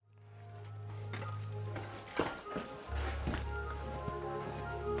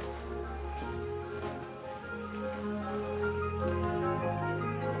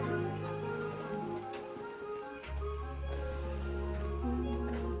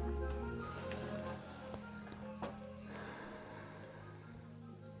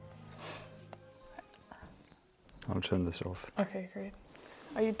will turn this off. Okay, great.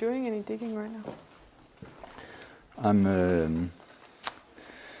 Are you doing any digging right now?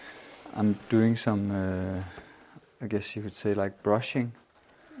 I'm doing some, I guess you could say, like brushing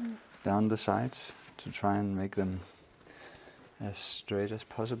down the sides to try and make them as straight as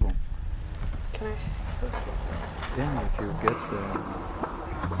possible. Can I help with this? Yeah, if you get the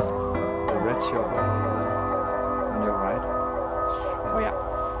red shop on your right. Oh yeah.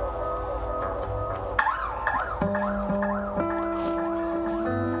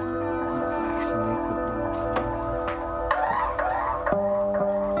 Actually make the blue.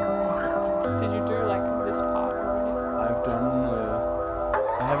 Did you do like this part already? I've done,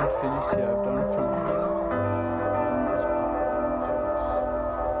 I haven't finished yet, I've done from here. This part.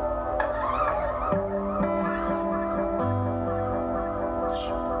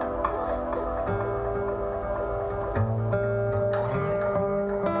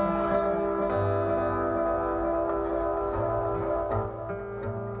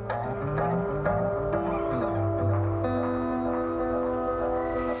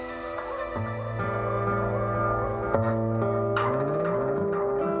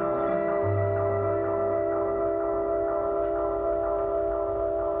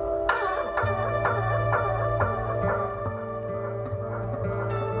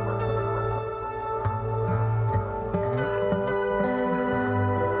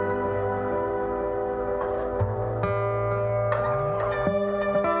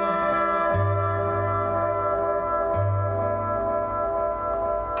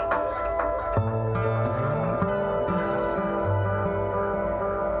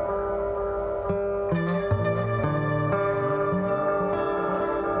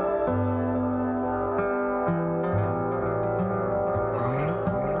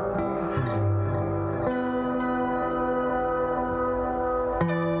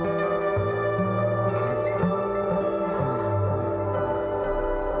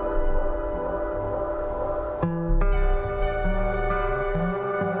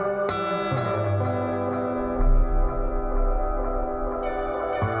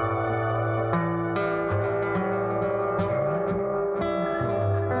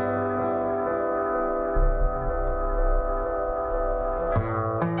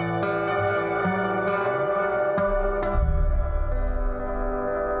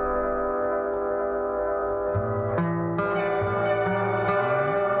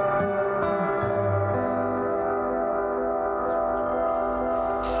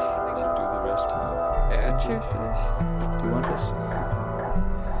 Cheers for this. Do you want this?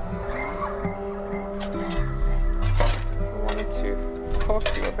 I wanted to talk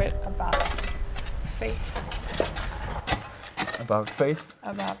to you a bit about faith. About faith?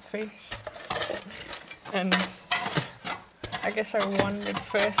 About faith. And I guess I wondered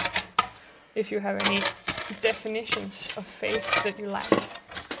first if you have any definitions of faith that you like,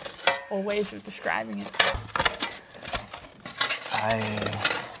 or ways of describing it.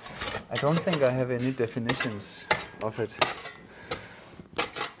 I don't think I have any definitions of it.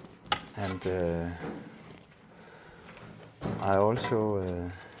 And I also,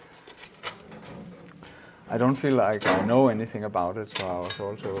 I don't feel like I know anything about it, so I was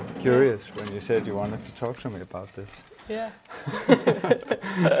also curious when you said you wanted to talk to me about this. Yeah.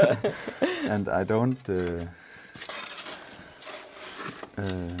 And I don't,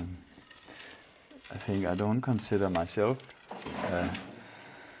 I think I don't consider myself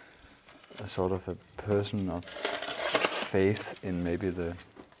a sort of a person of faith in maybe the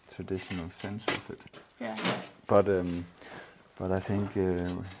traditional sense of it. Yeah. But I think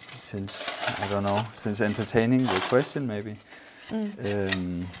since I don't know, since entertaining the question maybe,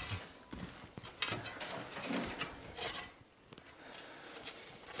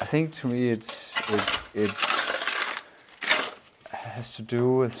 I think to me it has to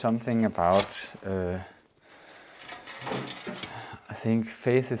do with something about. I think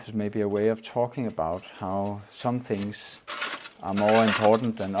faith is maybe a way of talking about how some things are more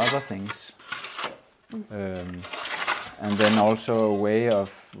important than other things. And then also a way of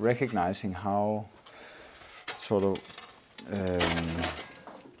recognizing how sort of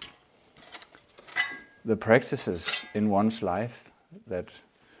the practices in one's life that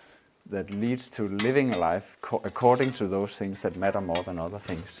leads to living a life according to those things that matter more than other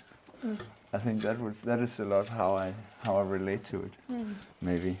things. I think that is a lot how I relate to it.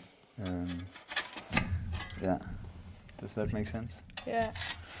 Maybe. Yeah. Does that make sense? Yeah.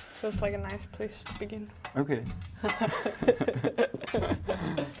 Feels like a nice place to begin. Okay.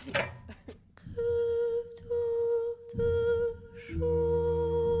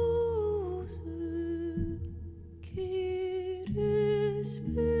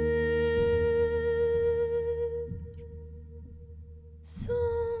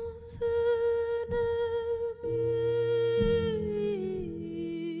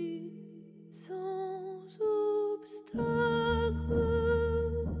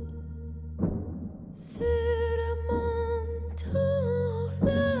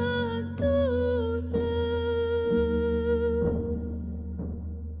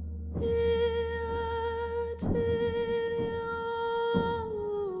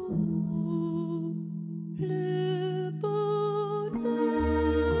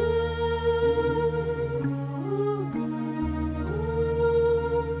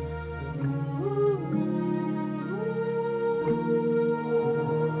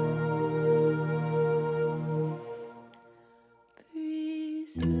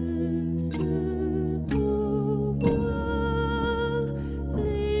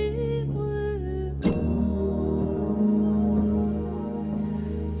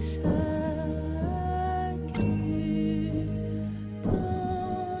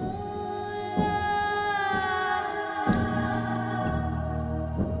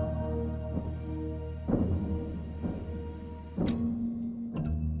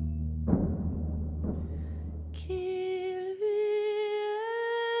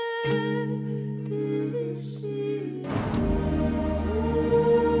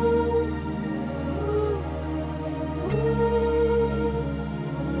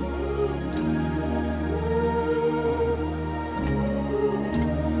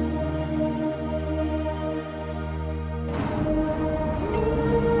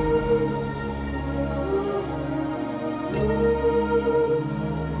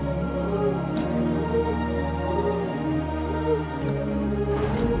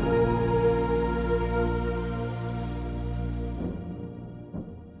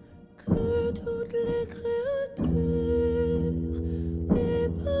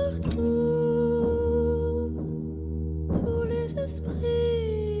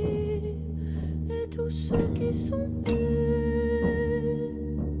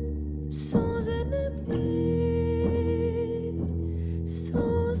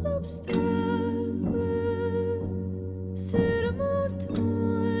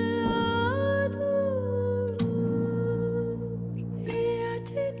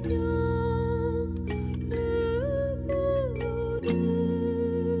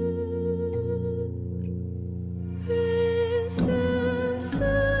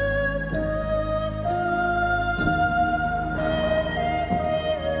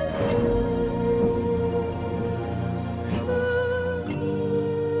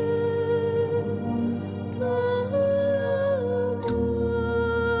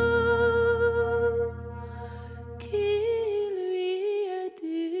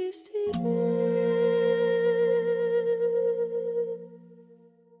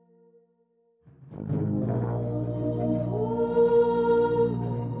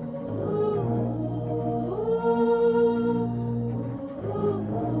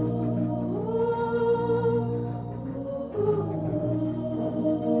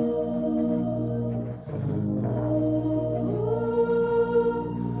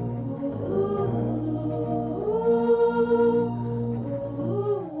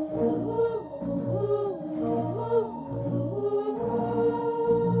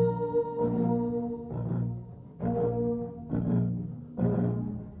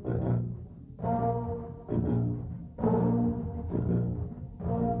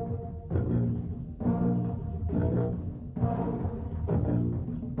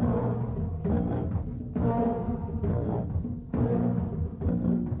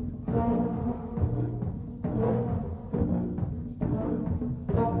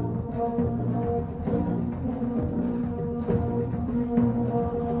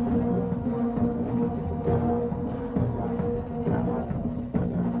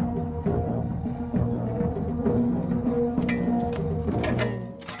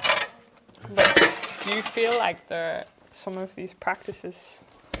 Do you feel like some of these practices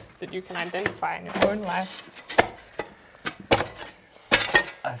that you can identify in your own life?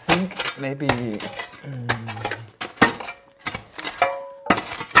 I think maybe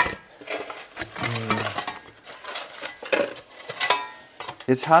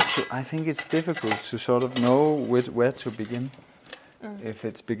it's hard to. I think it's difficult to sort of know where to begin. If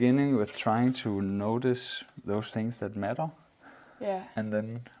it's beginning with trying to notice those things that matter, yeah, and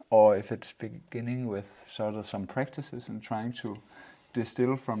then, or if it's beginning with sort of some practices and trying to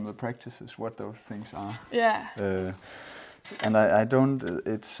distill from the practices what those things are. Yeah. And I don't.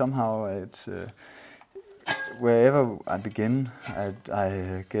 It's somehow it's wherever I begin,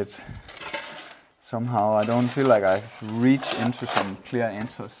 I get somehow I don't feel like I've reached into some clear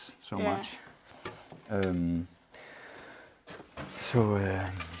answers so much.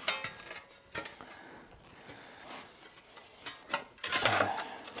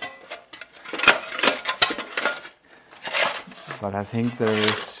 But I think there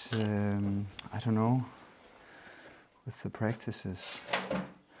is, I don't know, with the practices.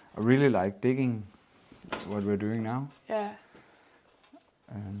 I really like digging, what we're doing now. Yeah.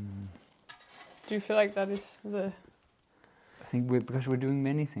 Do you feel like that is the... I think because we're doing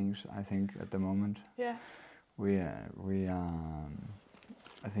many things, I think, at the moment. Yeah. We are,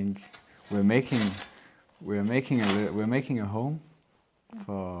 I think we're making a home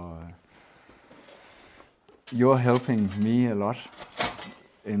for... You're helping me a lot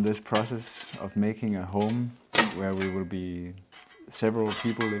in this process of making a home where we will be several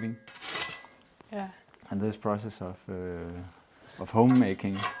people living. Yeah. And this process of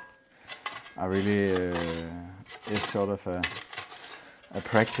homemaking, I really is sort of a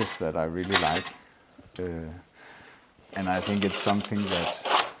practice that I really like, and I think it's something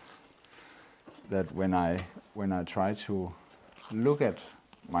that when I try to look at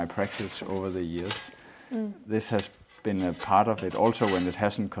my practice over the years, this has been a part of it. Also, when it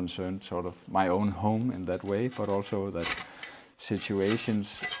hasn't concerned sort of my own home in that way, but also that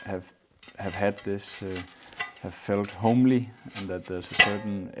situations have had this. Have felt homely, and that there's a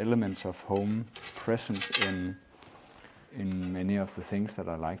certain elements of home present in many of the things that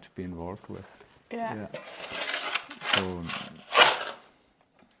I like to be involved with. Yeah. So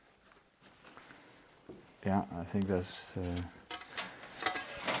yeah, I think that's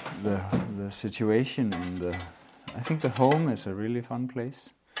the situation in the. I think the home is a really fun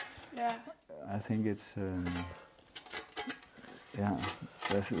place. Yeah. I think it's yeah.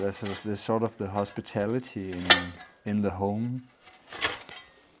 There's sort of the hospitality in the home,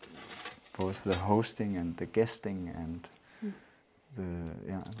 both the hosting and the guesting, and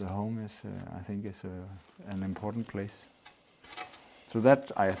the home is I think is an important place. So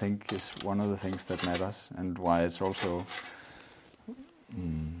that I think is one of the things that matters, and why it's also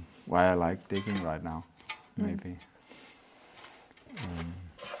why I like digging right now, maybe.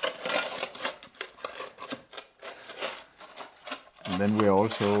 And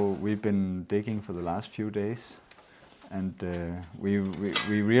then we've been digging for the last few days, And we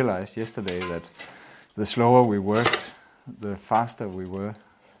realized yesterday that the slower we worked, the faster we were.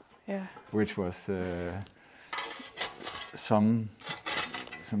 Yeah. Which was some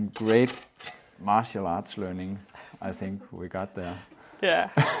great martial arts learning. I think we got there. Yeah.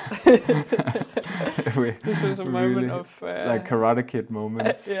 This was a moment really, of like Karate Kid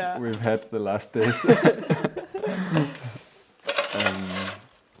moments we've had the last days.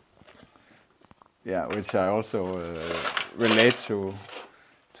 Yeah, which I also relate to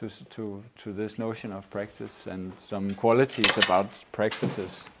this notion of practice and some qualities about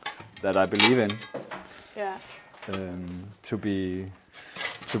practices that I believe in. Yeah. To be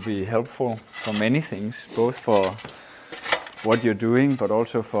helpful for many things, both for what you're doing, but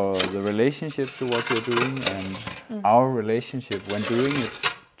also for the relationship to what you're doing and our relationship when doing it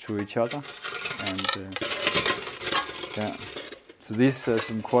to each other. And yeah, so these are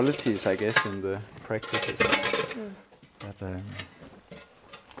some qualities, I guess, in the practices that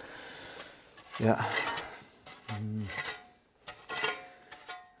yeah.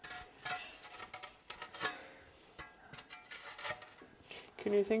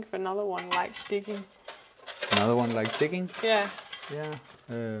 Can you think of another one like digging? Another one like digging? Yeah. Yeah.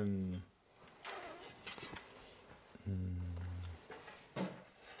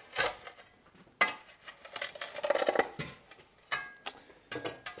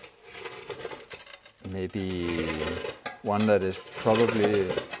 Maybe one that is probably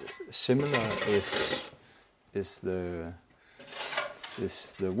similar is the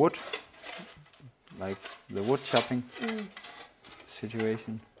wood, like the wood chopping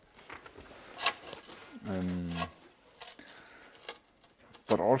situation.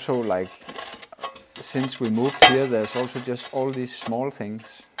 But also, like, since we moved here, there's also just all these small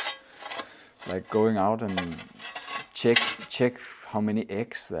things, like going out and check how many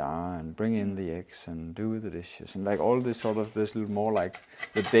eggs there are and bring in the eggs and do the dishes and like all this sort of this little more like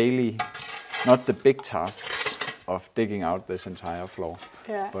the daily, not the big tasks of digging out this entire floor,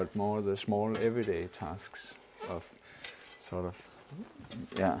 but more the small everyday tasks of sort of,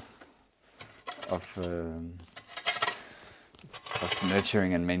 of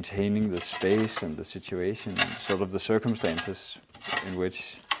nurturing and maintaining the space and the situation and sort of the circumstances in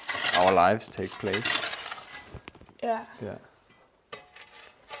which our lives take place. Yeah. Yeah.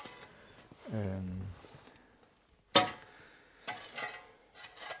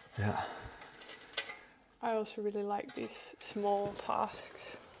 Yeah. I also really like these small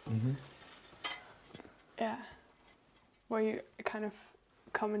tasks. Yeah. Where you kind of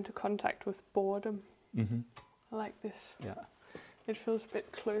come into contact with boredom. I like this. Yeah. It feels a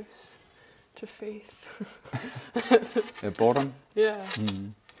bit close to faith. Boredom? Yeah.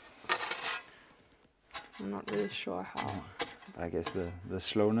 I'm not really sure how. But I guess the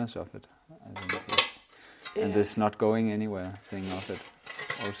slowness of it, I think, and this not going anywhere thing of it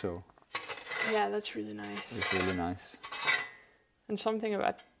also. Yeah, that's really nice. It's really nice. And something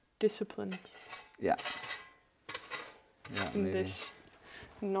about discipline. Yeah. Yeah, in maybe. This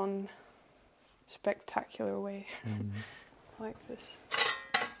non-spectacular way. Like this.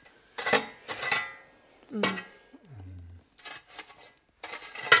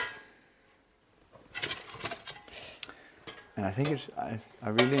 And I think I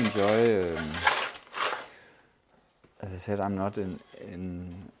really enjoy, as I said, I'm not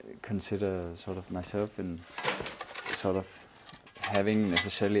consider sort of myself in sort of having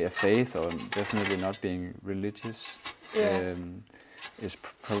necessarily a faith or definitely not being religious. Is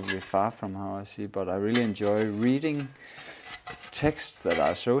probably far from how I see, but I really enjoy reading texts that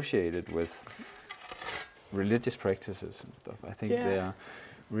are associated with religious practices and stuff. I think they are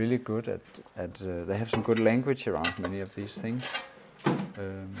really good at they have some good language around many of these things.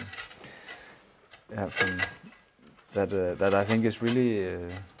 That I think is really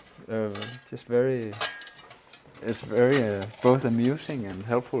just very. It's very both amusing and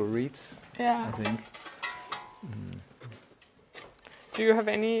helpful reads. Yeah. I think. Do you have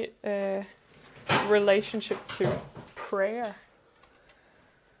any relationship to prayer?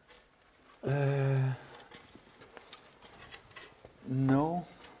 No,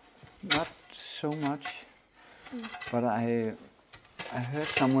 not so much. But I heard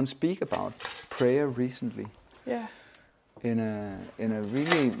someone speak about prayer recently. Yeah. In a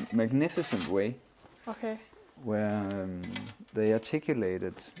really magnificent way. Okay. Where they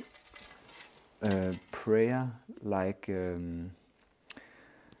articulated prayer like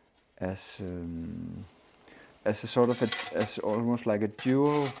as a sort of as almost like a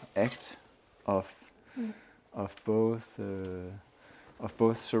dual act of both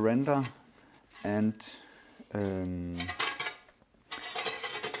surrender and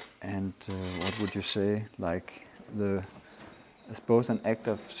what would you say, like it's both an act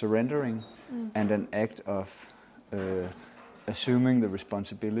of surrendering and an act of assuming the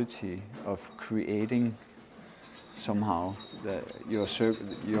responsibility of creating somehow your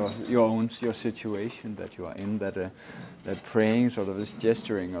situation that you are in. That praying, sort of this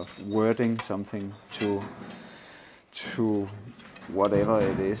gesturing of wording something to whatever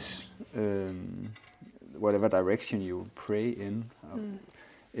it is, whatever direction you pray in,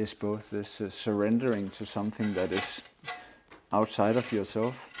 is both this surrendering to something that is outside of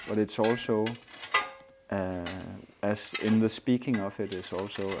yourself, but it's also, as in the speaking of it, is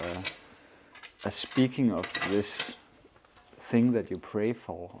also a speaking of this thing that you pray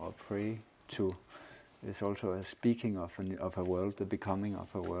for or pray to. Is also a speaking of a world, the becoming of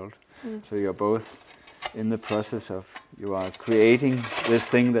a world. So you're both in the process of, you are creating this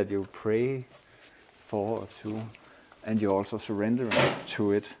thing that you pray for or to, and you're also surrendering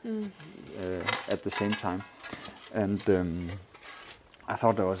to it at the same time. And I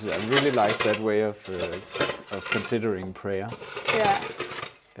thought I really liked that way of considering prayer. Yeah.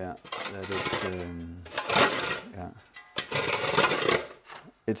 Yeah, that is, yeah.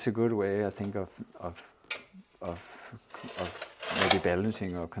 It's a good way, I think, of maybe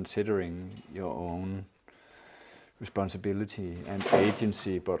balancing or considering your own responsibility and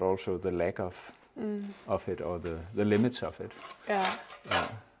agency, but also the lack of it, or the limits of it. Yeah.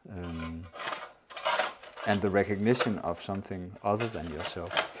 And the recognition of something other than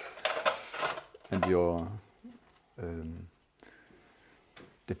yourself and your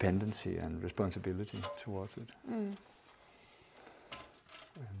dependency and responsibility towards it.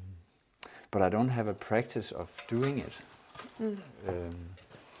 But I don't have a practice of doing it.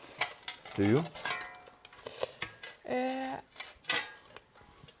 Do you?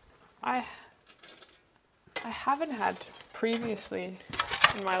 I haven't had previously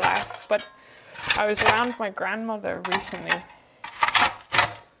in my life, but I was around my grandmother recently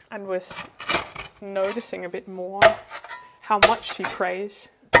and was noticing a bit more how much she prays.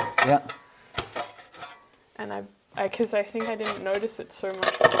 Yeah. And because I think I didn't notice it so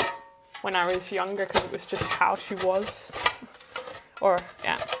much when I was younger, because it was just how she was.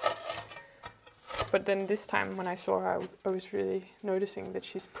 But then this time when I saw her, I was really noticing that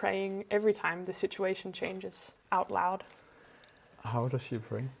she's praying every time the situation changes out loud. How does she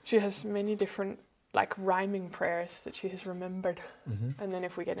pray? She has many different rhyming prayers that she has remembered. And then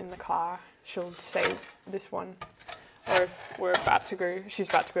if we get in the car, she'll say this one. Or if she's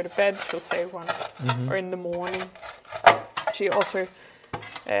about to go to bed, she'll say one. Or in the morning. She also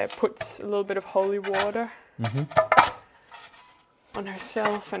puts a little bit of holy water on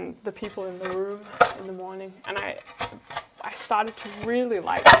herself and the people in the room in the morning. And I started to really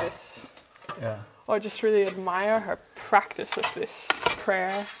like this. Yeah. Or just really admire her practice of this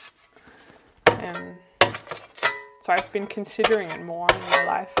prayer. So I've been considering it more in my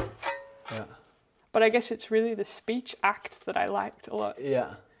life. Yeah. But I guess it's really the speech act that I liked a lot.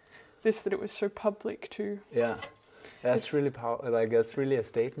 Yeah. That it was so public too. Yeah. That's really that's really a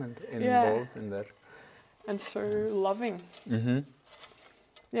statement involved in that. And so loving.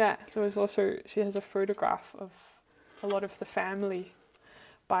 Yeah, there was also, she has a photograph of a lot of the family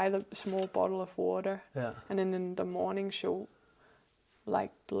by the small bottle of water. Yeah. And then in the morning she'll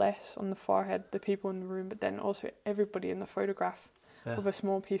bless on the forehead the people in the room, but then also everybody in the photograph with a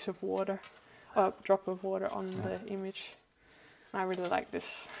small piece of water, a drop of water on the image. And I really like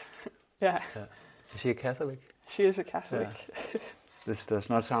this. Yeah. Is she a Catholic? She is a Catholic. Yeah. This does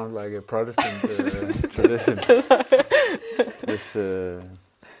not sound like a Protestant tradition.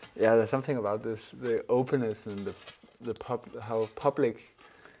 There's something about this, the openness and how public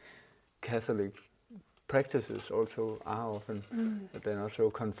Catholic practices also are often, but then also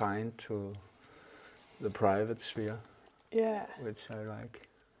confined to the private sphere. Yeah. Which I like.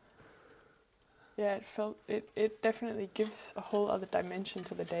 Yeah, it definitely gives a whole other dimension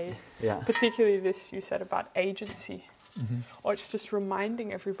to the day. Yeah. Particularly this you said about agency. Or it's just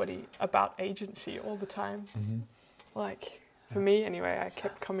reminding everybody about agency all the time. For me anyway, I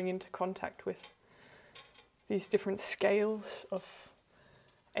kept coming into contact with these different scales of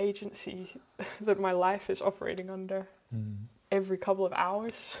agency that my life is operating under every couple of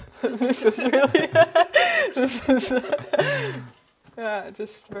hours. This is really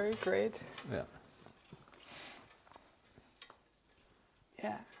just very great. Yeah.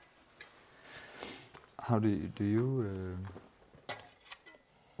 Yeah. How do you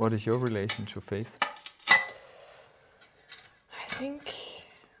what is your relation to faith? I think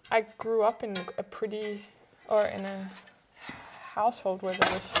I grew up in in a household where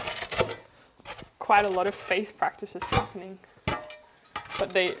there was quite a lot of faith practices happening,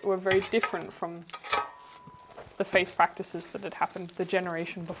 but they were very different from the faith practices that had happened the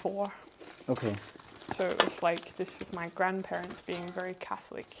generation before. Okay. So it was like this with my grandparents being very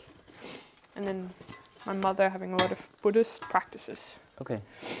Catholic, and then my mother having a lot of Buddhist practices. Okay.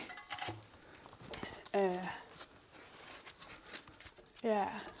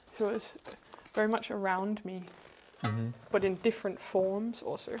 Yeah, so it was very much around me, but in different forms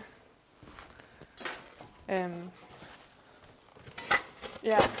also.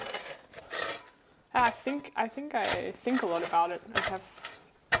 Yeah, I think I think a lot about it. I have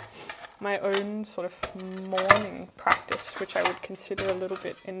my own sort of mourning practice, which I would consider a little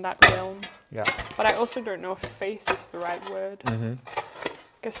bit in that realm. Yeah. But I also don't know if faith is the right word. I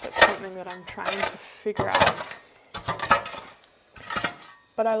guess that's something that I'm trying to figure out.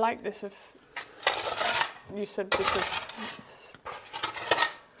 But I like this of, you said this of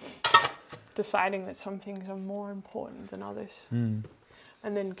deciding that some things are more important than others.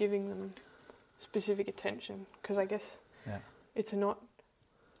 And then giving them specific attention. Because I guess it's not,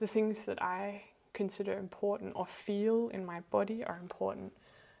 the things that I consider important or feel in my body are important,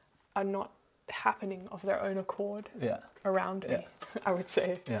 are not happening of their own accord around me, I would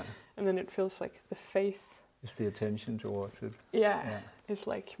say. Yeah. And then it feels like the faith is the attention towards it. It's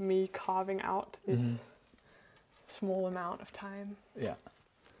like me carving out this small amount of time. Yeah.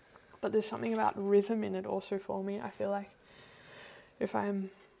 But there's something about rhythm in it also for me. I feel like if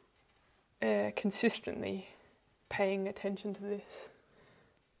I'm consistently paying attention to this,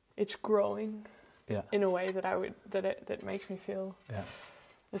 it's growing in a way that that makes me feel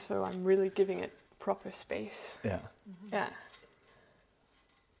as though I'm really giving it proper space. Yeah. Yeah.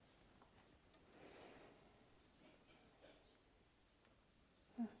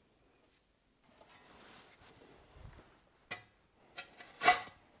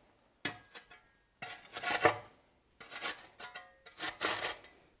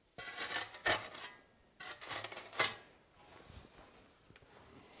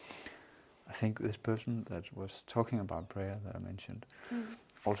 I think this person that was talking about prayer that I mentioned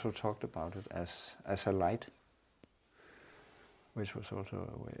also talked about it as a light, which was also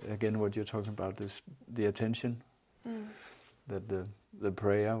a way, again what you're talking about is the attention, that the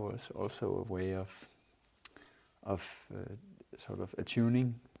prayer was also a way of sort of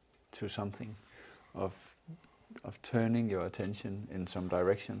attuning to something, of turning your attention in some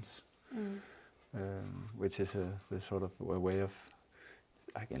directions, which is the sort of a way of,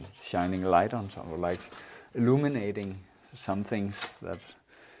 again, shining light on something, like illuminating some things that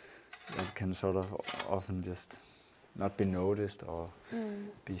can sort of often just not be noticed or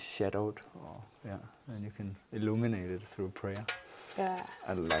be shadowed, or and you can illuminate it through prayer. Yeah,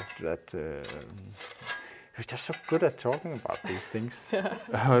 I like that. He was just so good at talking about these things.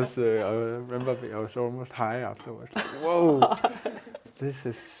 I remember I was almost high afterwards. Like, whoa, this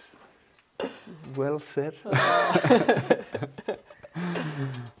is well said.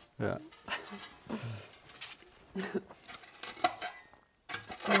 Yeah.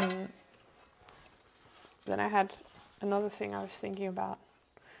 Then I had another thing I was thinking about,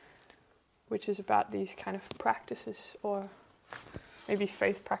 which is about these kind of practices, or maybe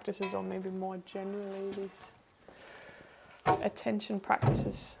faith practices, or maybe more generally these attention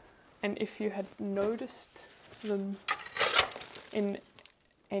practices. And if you had noticed them in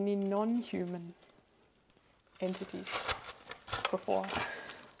any non-human entities before,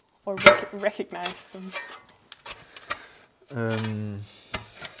 or recognize them.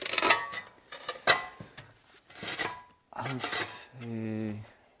 I would say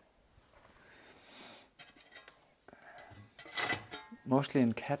mostly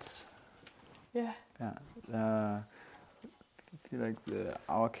in cats. Yeah. Yeah. I feel like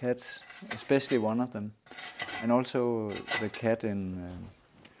our cats, especially one of them, and also the cat in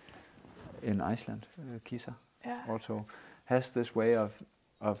Iceland, Kisa, also has this way of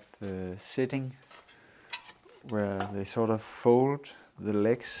sitting, where they sort of fold the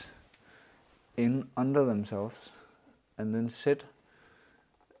legs in under themselves and then sit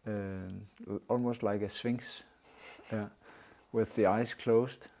almost like a sphinx, with the eyes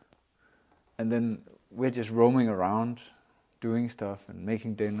closed, and then we're just roaming around doing stuff and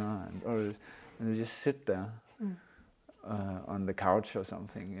making dinner and all this, and they just sit there on the couch or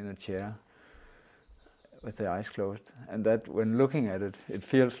something in a chair with their eyes closed, and that when looking at it, it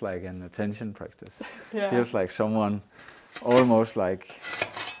feels like an attention practice. It feels like someone almost like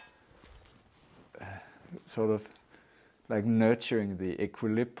sort of like nurturing the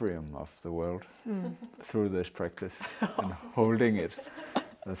equilibrium of the world through this practice and holding it.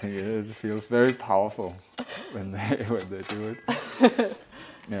 I think it feels very powerful when they do it.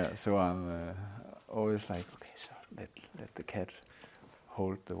 Yeah, so I'm always like, okay, so let the cat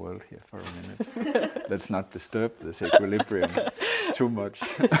hold the world here for a minute. Let's not disturb this equilibrium too much.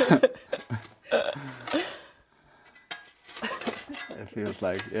 It feels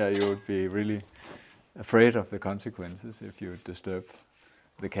like, you would be really afraid of the consequences if you disturb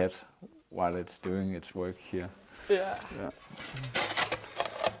the cat while it's doing its work here. Yeah.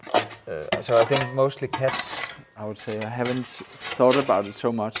 So I think mostly cats, I would say. I haven't thought about it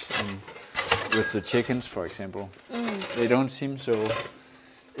so much with the chickens, for example. They don't seem so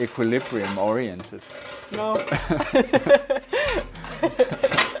equilibrium oriented. No.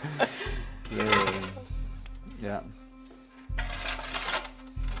 Yeah.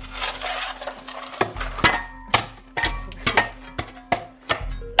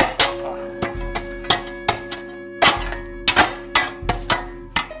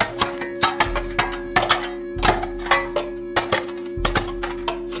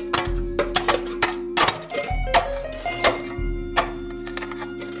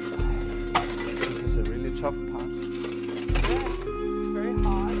 Tough part. Yeah, it's very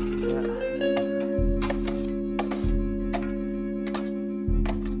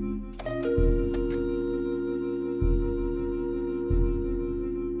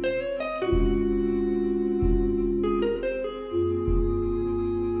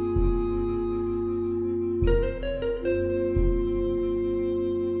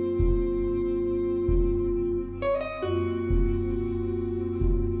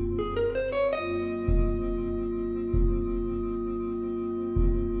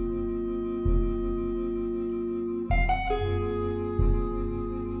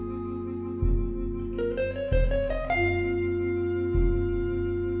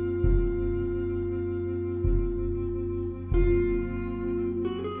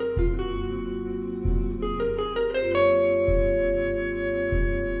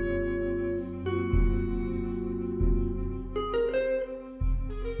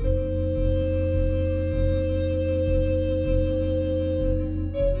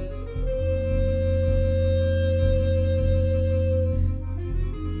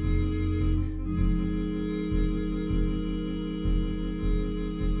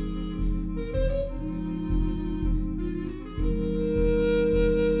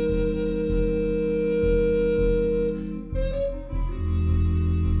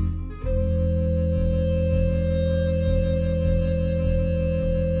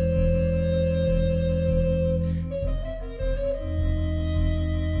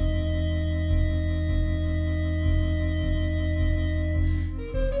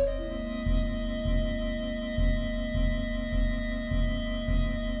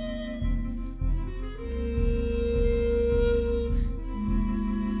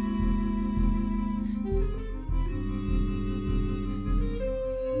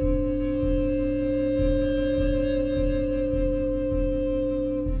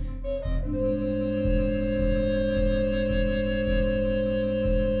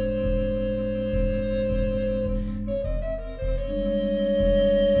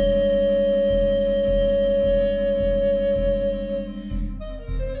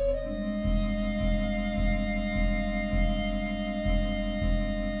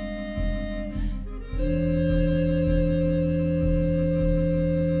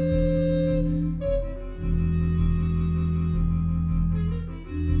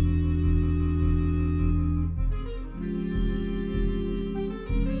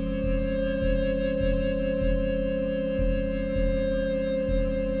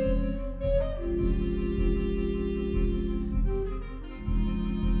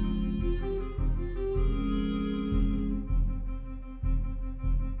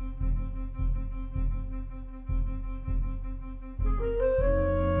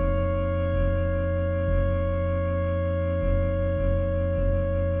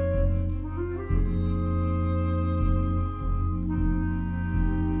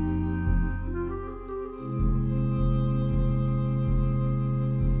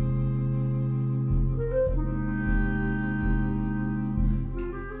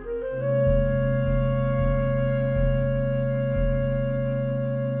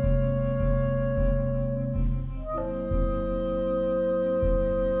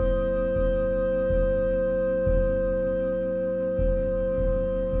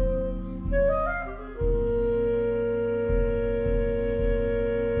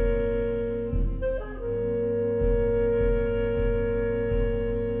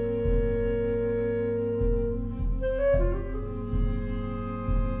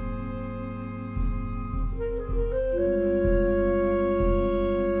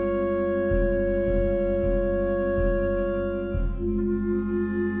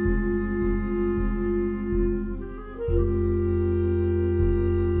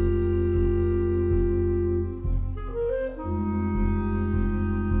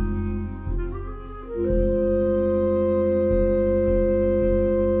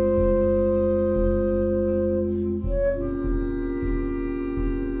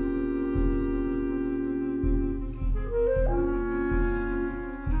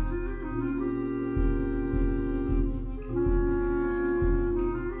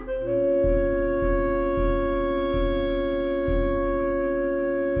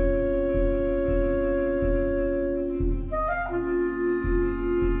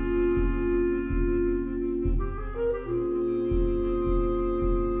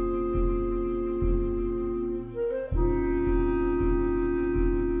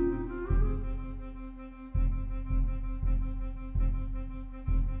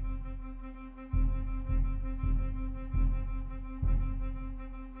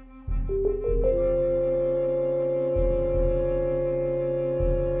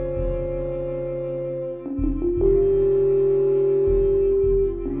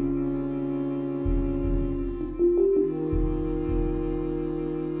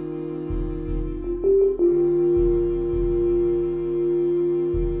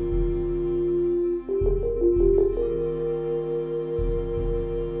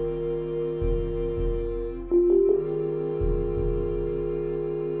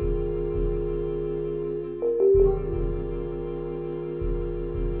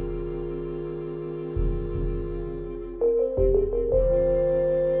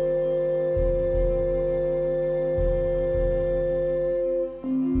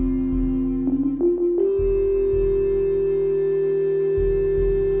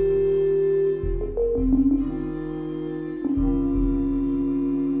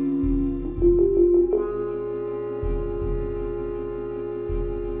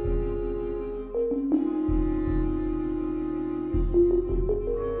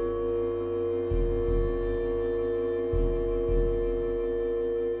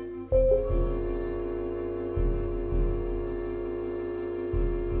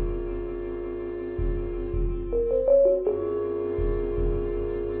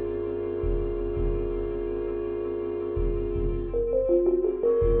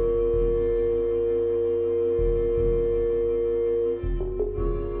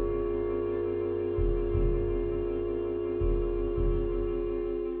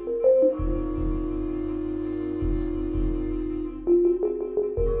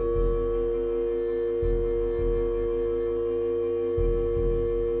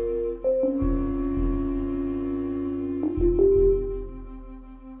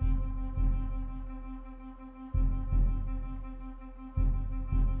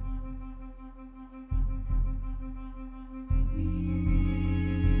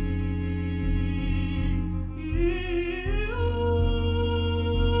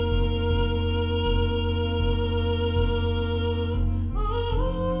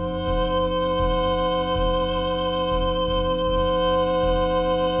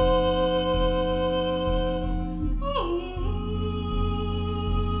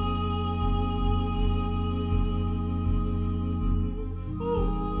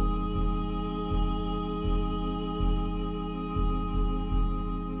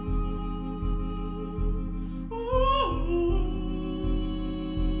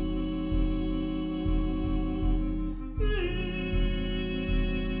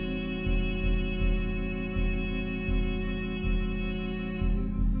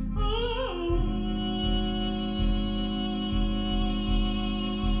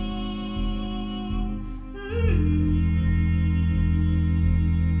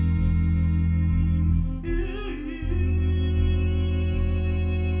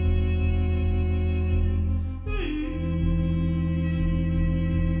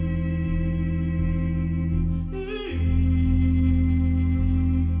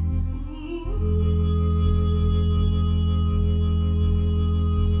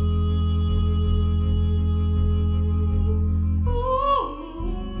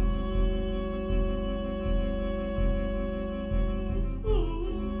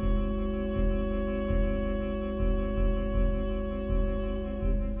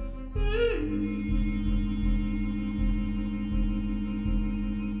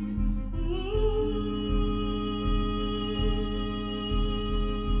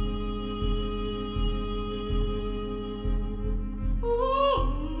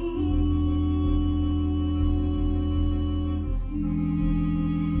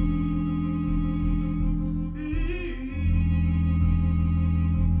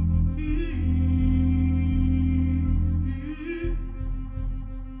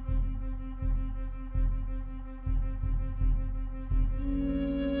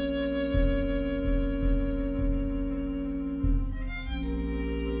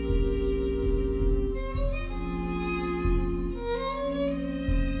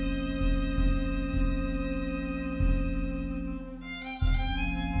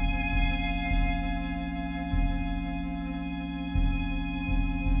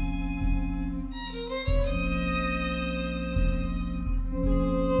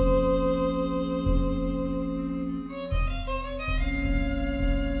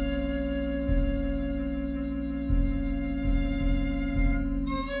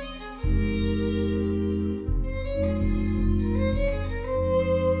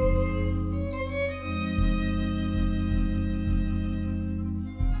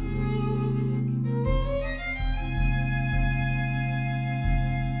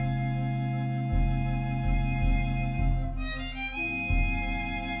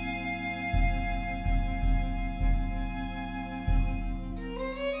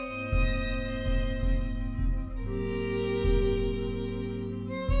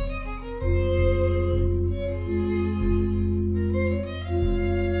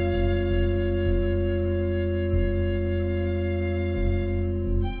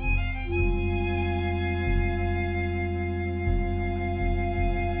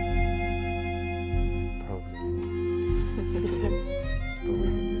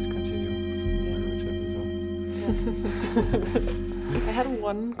I had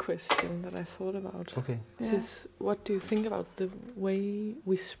one question that I thought about. Okay. Which is, what do you think about the way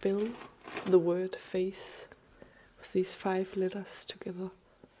we spell the word faith with these 5 letters together?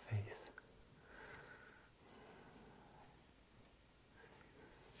 Faith.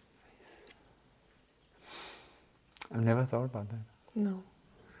 I've never thought about that. No.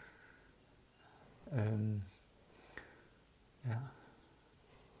 Yeah.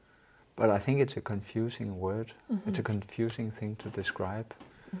 But I think it's a confusing word. Mm-hmm. It's a confusing thing to describe.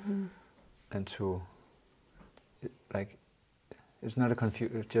 Mm-hmm. And to, it's not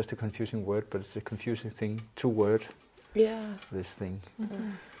just a confusing word, but it's a confusing thing to word. Yeah. This thing.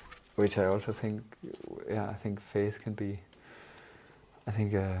 Mm-hmm. Which I also think, I think faith can be, I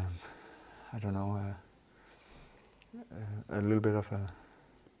think, I don't know, a little bit of a,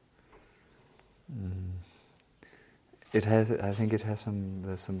 I think it has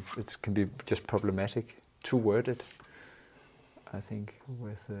it can be just problematic to word it. I think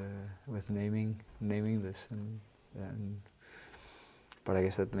with naming this, and but I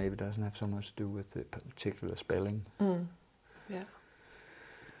guess that maybe doesn't have so much to do with the particular spelling. Mm. Yeah.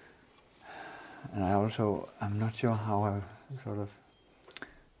 And I'm not sure how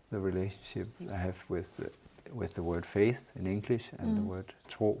the relationship I have with the word faith in English and the word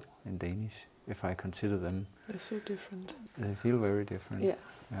tro in Danish. If I consider them, they're so different. They feel very different. Yeah.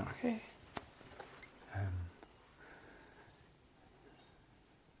 Okay.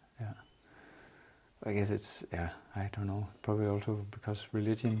 I guess it's I don't know. Probably also because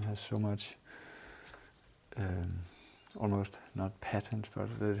religion has so much, almost not patent, but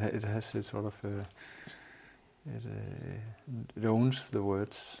it has its sort of it owns the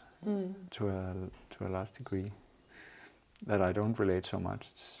words to a large degree that I don't relate so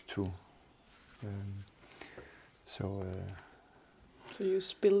much to. So you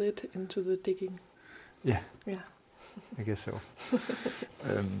spill it into the digging. Yeah. Yeah. I guess so.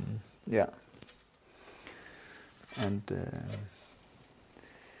 Yeah. And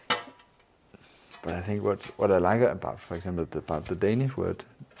but I think what I like about, for example, about the Danish word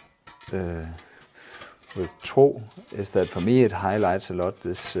with tro is that for me it highlights a lot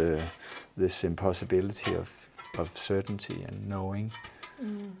this impossibility of certainty and knowing.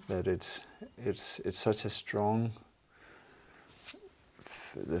 That it's such a strong.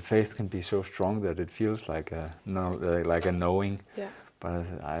 The faith can be so strong that it feels like a knowing. Yeah. But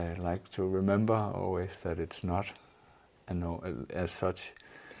I like to remember always that it's not a know as such.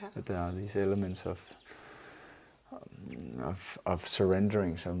 Yeah. That there are these elements of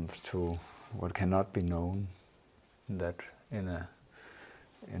surrendering some to what cannot be known. That in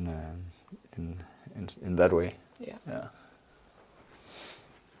that way. Yeah. Yeah.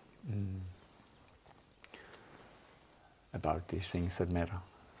 About these things that matter.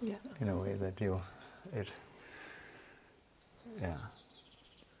 Yeah. In a way that the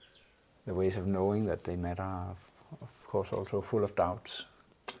ways of knowing that they matter are of course also full of doubts.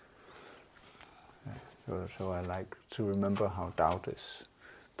 So I like to remember how doubt is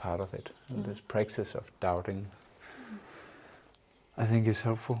part of it. And this practice of doubting I think is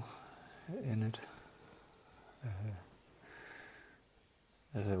helpful in it.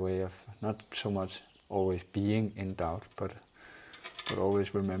 As a way of not so much always being in doubt, but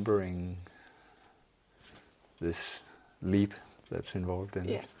always remembering this leap that's involved in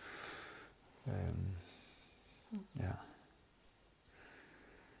it. Yeah.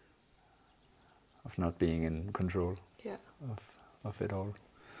 Of not being in control. Yeah. Of it all.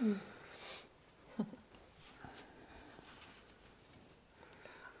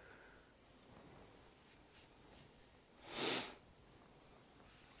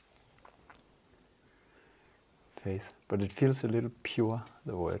 Faith, but it feels a little pure,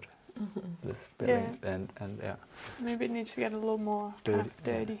 the word, the spelling, and yeah. Maybe it needs to get a little more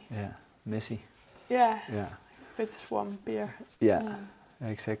dirty. Yeah, messy. Yeah. Yeah. A bit swampier. Yeah,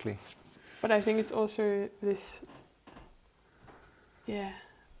 exactly. But I think it's also this. Yeah.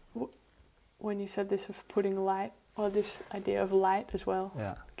 When you said this of putting light, or this idea of light as well,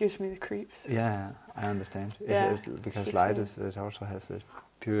 gives me the creeps. Yeah, I understand. Yeah. Because light it also has this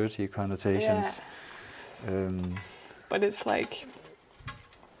purity connotations. Yeah. But it's like,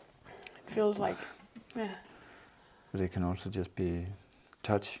 it feels like, But it can also just be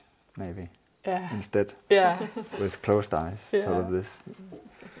touch, maybe. Yeah. Instead. Yeah. With closed eyes, sort of this.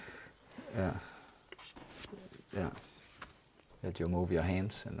 Yeah. Yeah. That you move your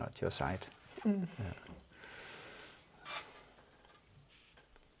hands and not your sight.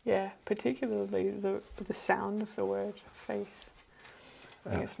 Yeah, particularly the sound of the word faith. I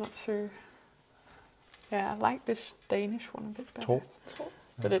think it's not so. Yeah, I like this Danish one a bit better. Tro.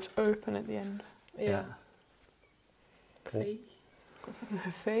 But it's open at the end. Yeah. Faith.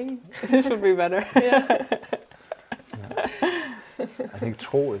 Faith. This would be better. Yeah. I think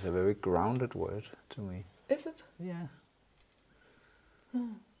tro is a very grounded word to me. Is it? Yeah.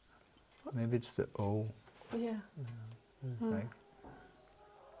 Maybe it's the O. Yeah. Like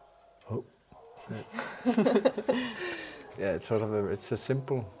hope. Yeah, it's sort of it's a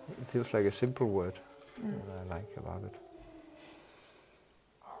simple. It feels like a simple word that I like about it.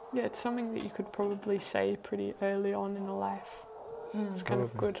 Yeah, it's something that you could probably say pretty early on in a life. It's kind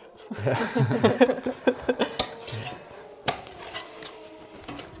of good.